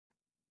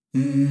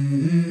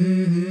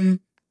Mm-hmm.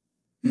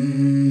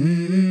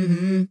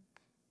 Mm-hmm.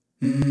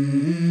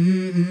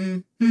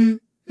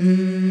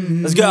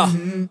 Mm-hmm. Let's go.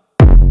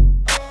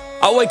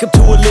 I wake up to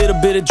a little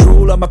bit of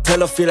drool on my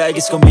pillow, feel like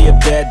it's gonna be a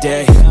bad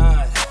day.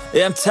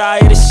 Yeah, I'm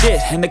tired of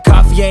shit, and the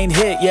coffee ain't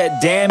hit yet,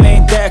 damn,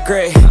 ain't that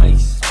great.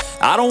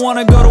 I don't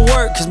wanna go to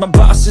work, cause my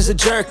boss is a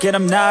jerk, and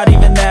I'm not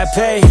even that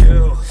paid.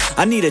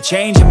 I need a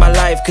change in my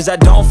life, cause I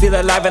don't feel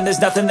alive, and there's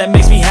nothing that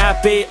makes me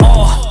happy.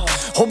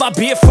 Hold my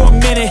beer for a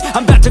minute,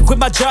 I'm about to quit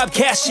my job,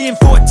 cash in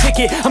for a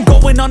ticket. I'm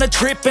going on a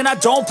trip and I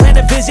don't plan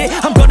to visit.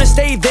 I'm gonna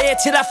stay there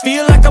till I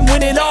feel like I'm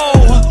winning,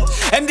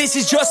 and this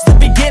is just the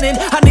beginning.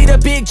 I need a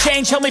big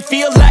change, help me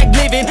feel like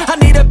living. I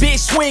need a big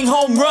swing,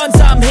 home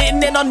runs I'm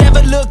hitting, and I'll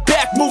never look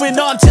back, moving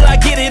on till I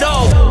get it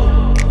all.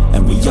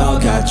 And we all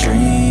got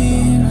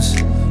dreams,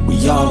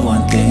 we all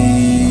want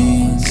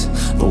things,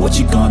 but what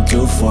you gonna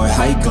do for it?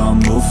 How you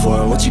gonna move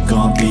for it? What you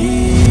gonna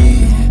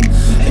be?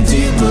 And do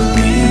you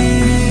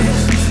believe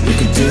you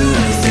can do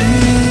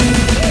anything?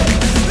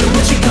 But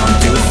what you gonna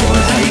do for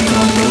it? How you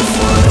gonna move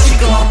for it? What you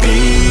gonna be?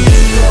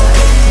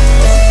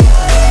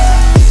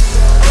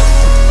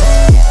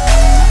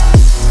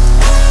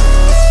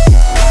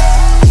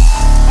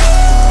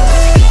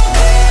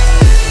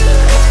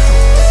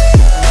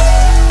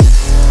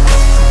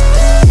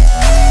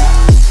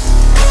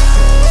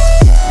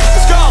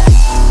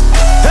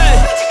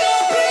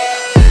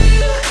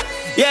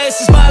 Yeah, this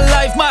is my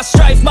life, my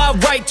strife, my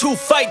right to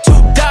fight, to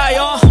die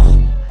on.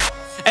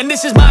 And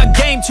this is my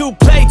game to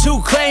play,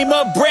 to claim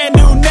a brand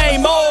new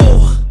name,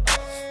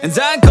 And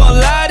I ain't gonna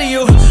lie to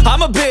you,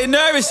 I'm a bit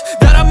nervous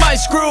that I might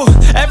screw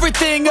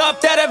everything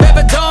up that I've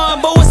ever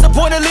done. But what's the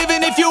point of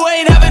living if you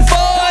ain't having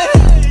fun?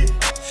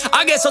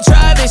 I guess I'll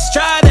try this,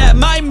 try that,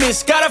 might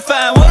miss, gotta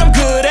find what I'm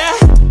good at.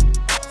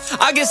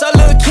 I guess I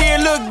look here,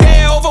 look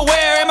there, over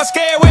where am I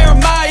scared, where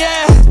am I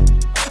at?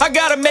 I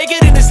gotta make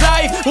it in this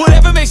life,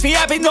 whatever makes me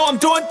happy, know I'm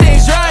doing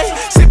things right.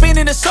 Sipping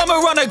in the summer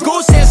on a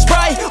goose and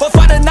Sprite, or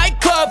find a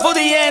nightclub for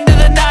the end of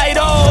the night,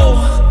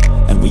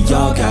 And we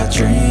all got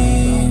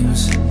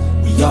dreams,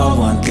 we all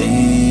want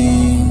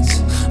things,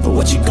 but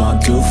what you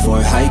gonna do for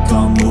it? How you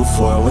gonna move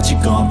for it? What you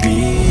gonna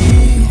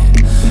be?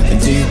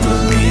 And do you